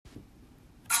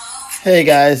Hey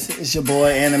guys, it's your boy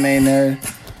Anime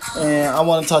Nerd, and I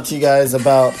want to talk to you guys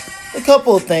about a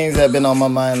couple of things that have been on my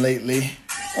mind lately,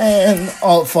 and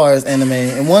all as far as anime.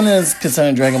 And one is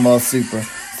concerning Dragon Ball Super.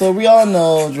 So we all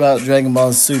know about Dragon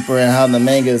Ball Super and how the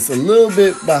manga is a little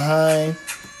bit behind.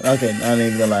 Okay, not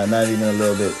even gonna lie, not even a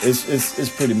little bit. It's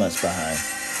pretty much behind.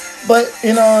 But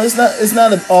it's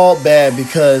not all bad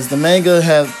because the manga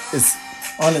is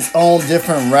on its own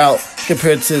different route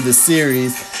compared to the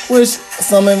series, which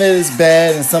some of it is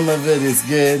bad and some of it is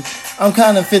good. I'm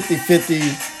kind of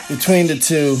 50-50 between the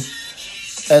two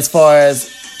as far as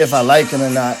if I like them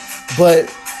or not.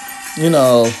 But,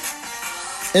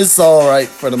 it's all right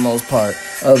for the most part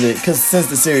of it. Because since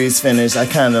the series finished, I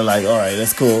kind of like, all right,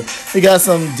 that's cool. We got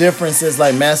some differences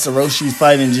like Master Roshi's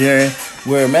fighting Jiren,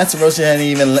 where Master Roshi hadn't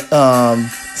even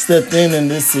stepped in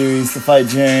this series to fight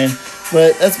Jiren.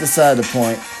 But that's beside the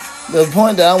point. The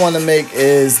point that I want to make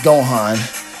is Gohan,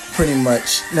 pretty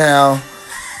much. Now,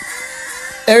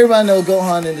 everybody knows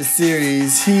Gohan in the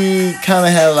series. He kind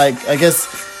of had I guess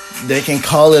they can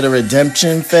call it a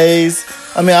redemption phase.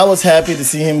 I mean, I was happy to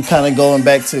see him kind of going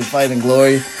back to fighting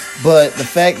glory. But the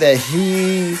fact that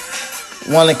he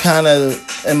want to kind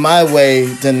of, in my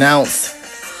way, denounce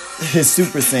his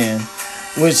Super Saiyan,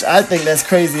 which I think that's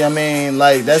crazy. I mean,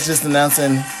 that's just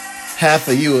denouncing half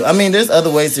of you. I mean, there's other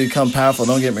ways to become powerful.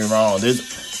 Don't get me wrong. There's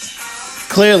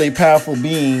clearly powerful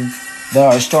beings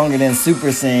that are stronger than Super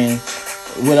Saiyan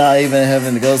without even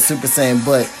having to go Super Saiyan.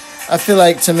 But I feel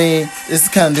like, to me, this is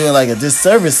kind of doing a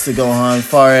disservice to Gohan as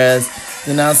far as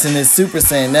denouncing his Super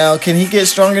Saiyan. Now, can he get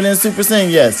stronger than Super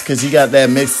Saiyan? Yes, because he got that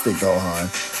Mystic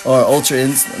Gohan. Or Ultimate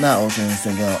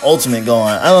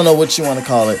Gohan. I don't know what you want to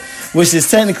call it. Which is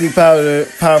technically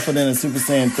powerful than a Super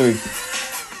Saiyan 3.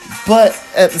 But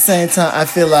at the same time, I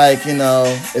feel like,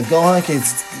 if Gohan can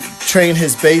train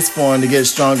his base form to get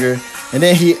stronger, and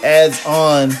then he adds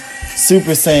on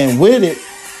Super Saiyan with it,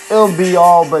 it'll be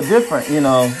all but different,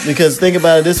 Because think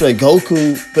about it this way,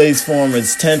 Goku base form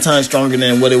is 10 times stronger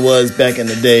than what it was back in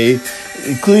the day,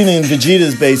 including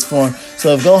Vegeta's base form.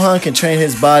 So if Gohan can train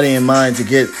his body and mind to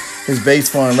get his base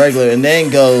form regular and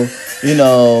then go,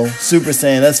 Super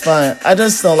Saiyan, that's fine. I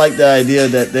just don't like the idea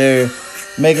that they're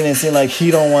making it seem like he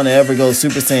don't want to ever go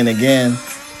Super Saiyan again.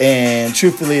 And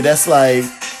truthfully, that's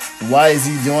why is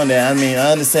he doing that? I mean,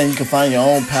 I understand you can find your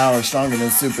own power stronger than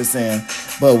Super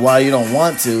Saiyan, but why you don't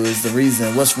want to is the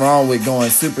reason. What's wrong with going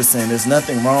Super Saiyan? There's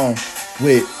nothing wrong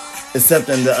with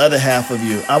accepting the other half of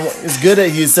you. It's good that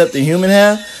you accept the human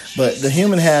half, but the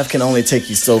human half can only take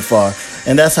you so far.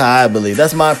 And that's how I believe.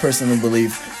 That's my personal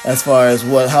belief as far as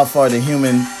how far the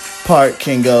human part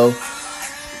can go.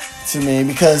 To me,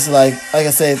 because like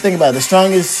I said, think about it. The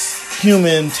strongest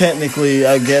human, technically,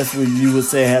 I guess you would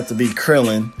say have to be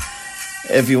Krillin,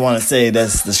 if you want to say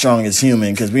that's the strongest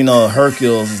human, because we know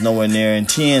Hercules is nowhere near, and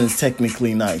Tien is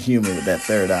technically not human with that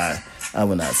third eye, I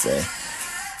would not say.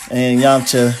 And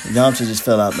Yamcha just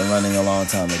fell out the running a long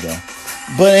time ago.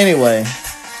 But anyway,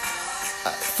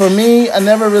 for me, I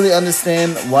never really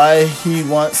understand why he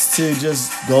wants to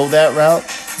just go that route.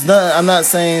 I'm not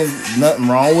saying nothing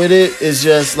wrong with it. It's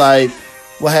just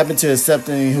what happened to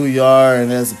accepting who you are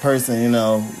and as a person,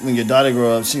 when your daughter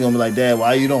grow up, she gonna be like, Dad,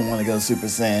 why you don't want to go Super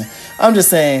Saiyan? I'm just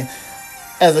saying,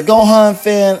 as a Gohan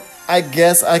fan, I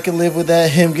guess I can live with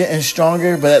that, him getting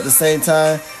stronger, but at the same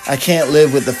time, I can't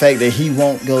live with the fact that he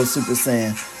won't go Super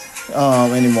Saiyan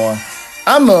anymore.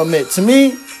 I'm gonna admit, to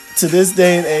me, to this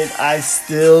day and age, I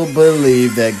still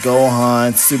believe that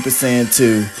Gohan Super Saiyan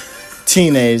 2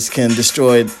 Teenage can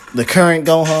destroy the current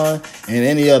Gohan and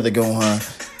any other Gohan.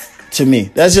 To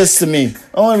me, that's just to me.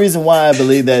 The only reason why I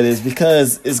believe that is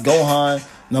because it's Gohan.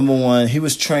 Number one, he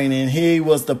was training. He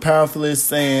was the powerfulest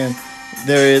Saiyan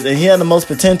there is, and he had the most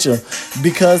potential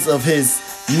because of his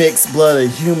mixed blood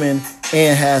of human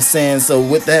and half Saiyan. So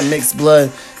with that mixed blood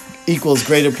equals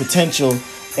greater potential,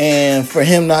 and for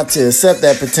him not to accept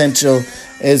that potential,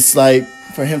 it's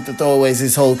for him to throw away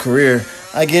his whole career.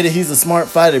 I get it. He's a smart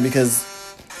fighter because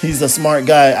he's a smart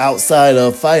guy outside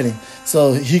of fighting.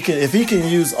 So if he can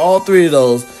use all three of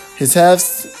those, his half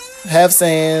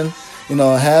Saiyan,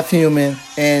 half human,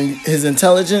 and his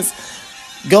intelligence,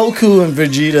 Goku and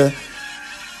Vegeta.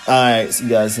 Alright, so you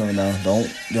guys don't know.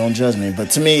 Don't judge me. But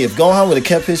to me, if Gohan would have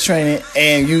kept his training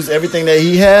and used everything that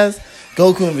he has,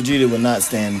 Goku and Vegeta would not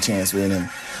stand a chance with him.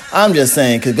 I'm just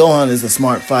saying, because Gohan is a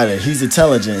smart fighter. He's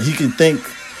intelligent. He can think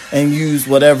and use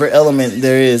whatever element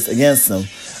there is against him.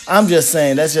 I'm just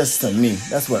saying, that's just to me.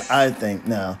 That's what I think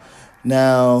now.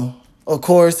 Now, of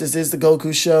course, this is the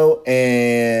Goku show,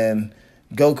 and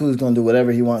Goku's going to do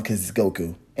whatever he wants because he's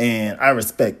Goku. And I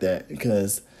respect that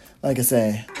because like I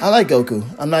say, I like Goku.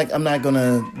 I'm not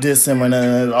gonna diss him or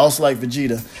nothing. I also like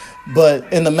Vegeta.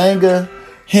 But in the manga,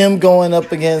 him going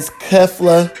up against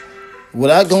Kefla,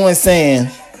 without going saying,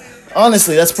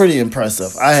 honestly, that's pretty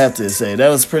impressive. I have to say, that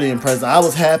was pretty impressive. I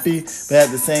was happy, but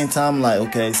at the same time, I'm like,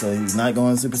 okay, so he's not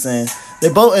going Super Saiyan. They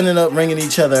both ended up ringing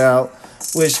each other out,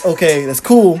 which, okay, that's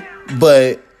cool,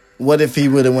 but what if he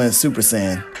would have went Super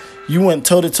Saiyan? You went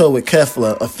toe-to-toe with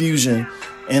Kefla, a fusion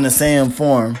in a Saiyan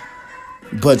form,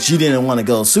 but you didn't want to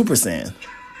go Super Saiyan.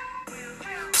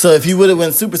 So if he would have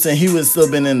went Super Saiyan, he would have still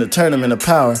been in the tournament of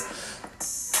power.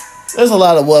 There's a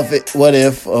lot of what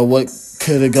if or what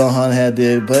could have Gohan had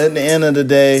did, but at the end of the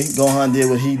day, Gohan did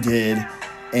what he did,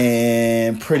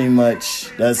 and pretty much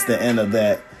that's the end of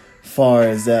that. Far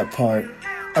as that part,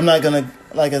 I'm not gonna,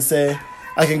 like I said,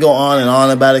 I can go on and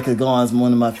on about it because Gohan's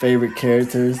one of my favorite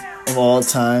characters of all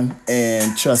time,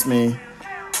 and trust me,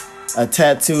 a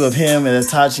tattoo of him and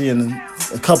Itachi and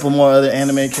a couple more other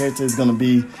anime characters is gonna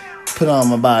be put on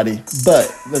my body.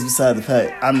 But that's beside the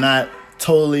fact. I'm not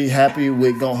totally happy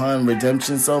with Gohan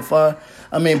Redemption so far.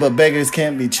 I mean, but beggars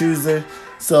can't be choosers.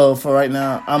 So for right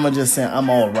now, I'm going to just say I'm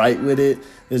all right with it.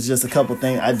 There's just a couple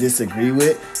things I disagree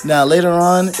with. Now, later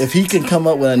on, if he can come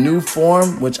up with a new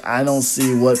form, which I don't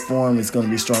see what form is going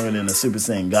to be stronger than a Super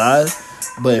Saiyan God,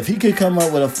 but if he could come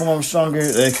up with a form stronger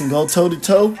that can go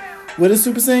toe-to-toe with a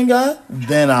Super Saiyan God,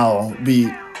 then I'll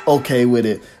be okay with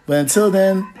it. But until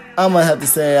then, I'm going to have to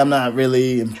say I'm not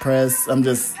really impressed. I'm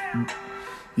just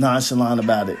nonchalant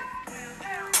about it.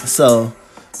 So,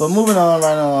 but moving on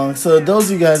right along. So those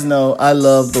of you guys know, I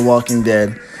love The Walking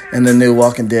Dead and the new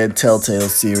Walking Dead Telltale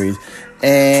series.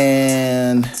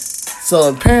 And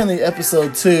so apparently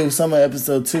some of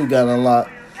episode 2 got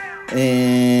unlocked.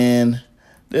 And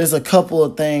there's a couple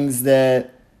of things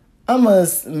that I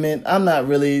must admit I'm not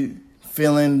really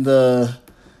feeling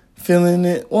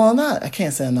it. Well, I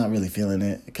can't say I'm not really feeling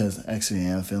it because actually I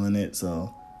am feeling it.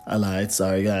 So I lied.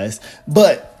 Sorry, guys.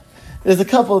 But there's a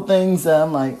couple of things that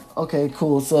I'm like, okay,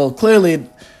 cool. So clearly,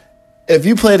 if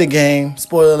you play the game,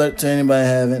 spoiler alert to anybody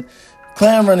who haven't,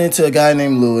 Clem run into a guy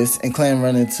named Lewis and Clem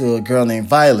run into a girl named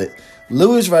Violet.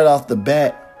 Lewis right off the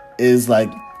bat is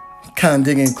like kind of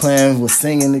digging Clem, was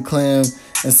singing to Clem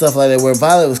and stuff like that, where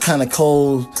Violet was kind of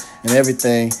cold and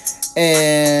everything.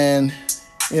 And,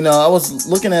 you know, I was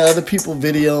looking at other people's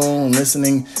video and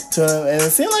listening to them, and it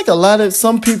seemed like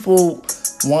some people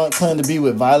want Clem to be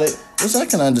with Violet, which I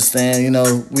can understand. You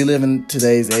know, we live in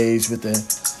today's age with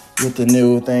the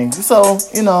new things. So,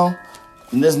 you know,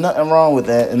 there's nothing wrong with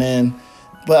that.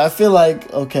 But I feel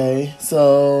like, okay,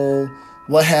 so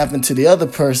what happened to the other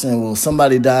person? Will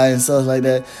somebody die and stuff like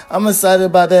that? I'm excited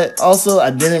about that. Also,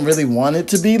 I didn't really want it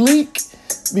to be leaked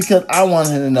because I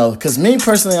wanted to know. Because me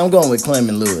personally, I'm going with Clem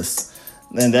and Lewis.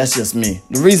 And that's just me.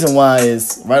 The reason why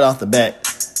is right off the bat,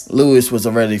 Lewis was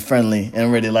already friendly and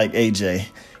already like AJ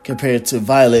compared to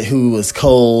Violet, who was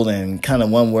cold and kind of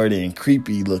one-worded and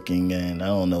creepy looking, and I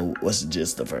don't know what's the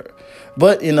gist of her.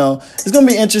 But, you know, it's going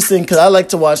to be interesting because I like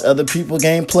to watch other people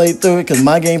gameplay through it because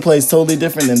my gameplay is totally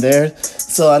different than theirs.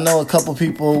 So I know a couple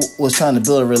people was trying to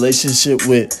build a relationship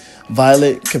with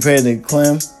Violet compared to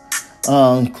Clem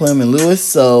and Lewis.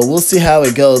 So we'll see how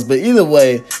it goes. But either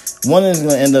way, one is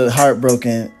going to end up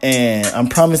heartbroken, and I'm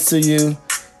promised to you,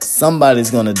 somebody's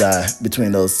going to die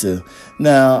between those two.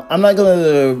 Now, I'm not going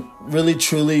to really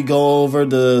truly go over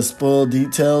the spoiled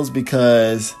details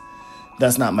because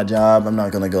that's not my job. I'm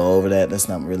not going to go over that. That's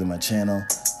not really my channel.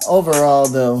 Overall,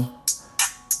 though,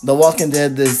 The Walking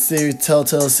Dead, this series,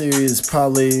 Telltale series, is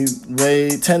probably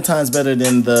 10 times better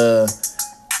than the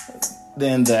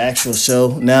actual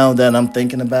show now that I'm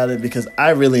thinking about it, because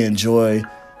I really enjoy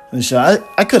the show.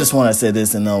 I could have sworn I said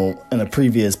this in a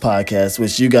previous podcast,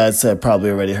 which you guys have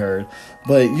probably already heard.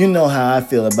 But you know how I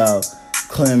feel about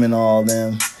Clem and all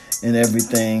them and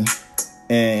everything,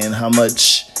 and how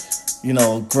much, you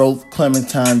know, growth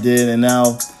Clementine did. And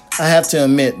now I have to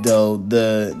admit, though,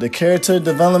 the character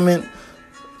development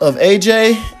of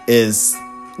AJ is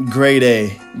grade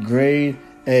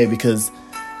A, because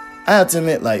I have to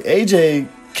admit, like, AJ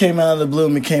came out of the blue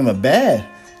and became a baddie.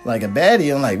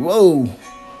 I'm like, whoa,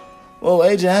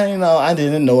 AJ, I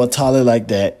didn't know a toddler like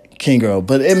that, King Girl.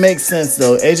 But it makes sense,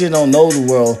 though. AJ don't know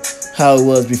the world how it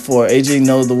was before. AJ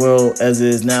knows the world as it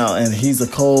is now, and he's a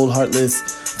cold,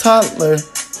 heartless toddler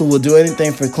who will do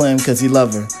anything for Clem because he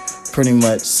loves her, pretty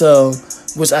much. So,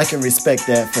 which I can respect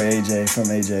that from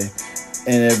AJ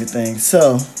and everything.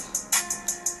 So,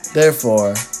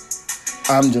 therefore,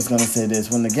 I'm just going to say this.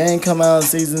 When the game come out,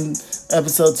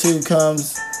 episode 2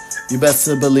 comes, you best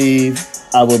to believe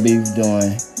I will be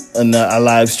doing a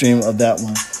live stream of that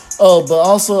one. Oh, but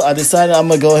also I decided I'm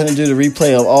going to go ahead and do the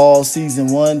replay of all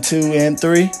season 1, 2, and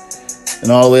 3.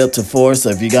 And all the way up to 4. So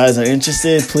if you guys are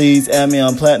interested, please add me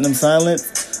on Platinum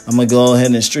Silence. I'm going to go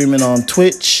ahead and stream it on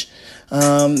Twitch.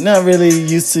 Not really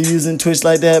used to using Twitch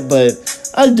like that, but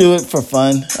I do it for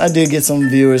fun. I do get some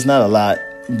viewers, not a lot,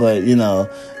 but I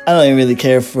don't even really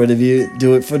care for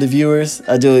do it for the viewers.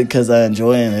 I do it because I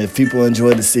enjoy it, and if people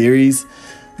enjoy the series,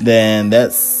 then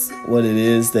that's what it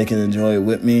is. They can enjoy it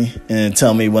with me and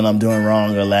tell me when I'm doing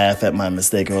wrong, or laugh at my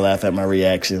mistake, or laugh at my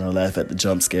reaction, or laugh at the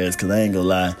jump scares, because I ain't gonna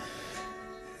lie.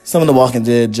 Some of the Walking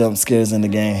Dead jump scares in the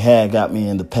game had got me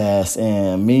in the past,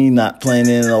 and me not playing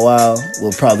it in a while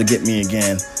will probably get me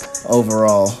again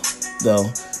overall, though.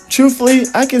 Truthfully,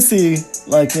 I can see,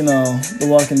 The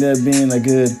Walking Dead being a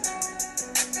good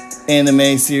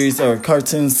anime series or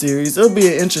cartoon series. It'll be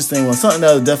an interesting one. Something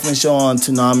that will definitely show on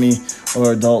Toonami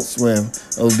or Adult Swim.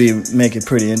 It'll make it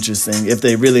pretty interesting if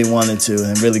they really wanted to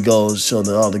and really go show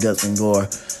all the guts and gore.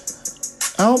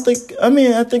 I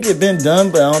think it'd been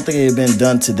done, but I don't think it had been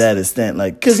done to that extent.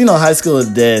 Because, High School of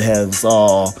the Dead has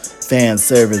all fan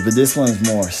service, but this one's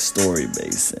more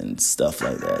story-based and stuff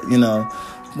like that. You know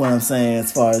what I'm saying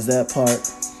as far as that part.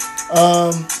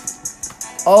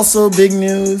 Also, big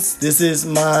news. This is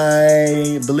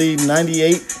my,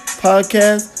 98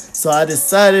 podcast. So I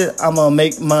decided I'm going to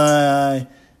make my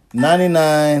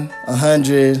 99,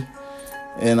 100,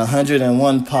 and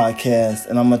 101 podcast,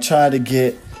 and I'm going to try to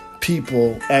get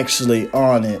people actually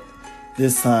on it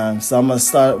this time. So I'm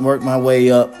gonna work my way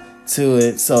up to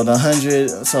it. So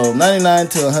 99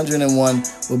 to 101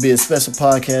 will be a special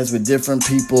podcast with different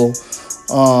people,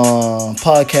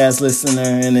 podcast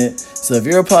listener in it. So if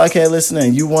you're a podcast listener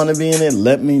and you want to be in it,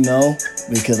 let me know,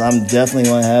 because I'm definitely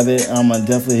going to have it. I'm going to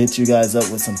definitely hit you guys up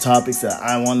with some topics that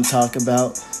I want to talk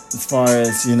about as far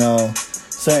as,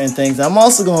 certain things. I'm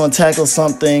also going to tackle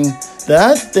something that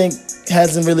I think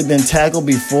hasn't really been tackled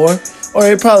before, or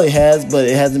it probably has, but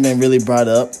it hasn't been really brought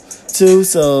up to.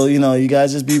 So, you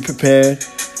guys just be prepared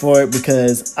for it,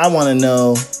 because I want to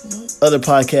know other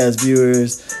podcast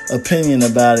viewers' opinion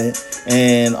about it.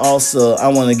 And also, I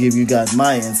want to give you guys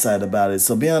my insight about it.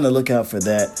 So be on the lookout for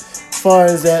that. As far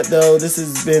as that, though, this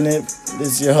has been it.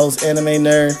 This is your host, Anime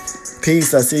Nerd.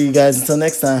 Peace. I'll see you guys until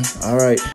next time. All right.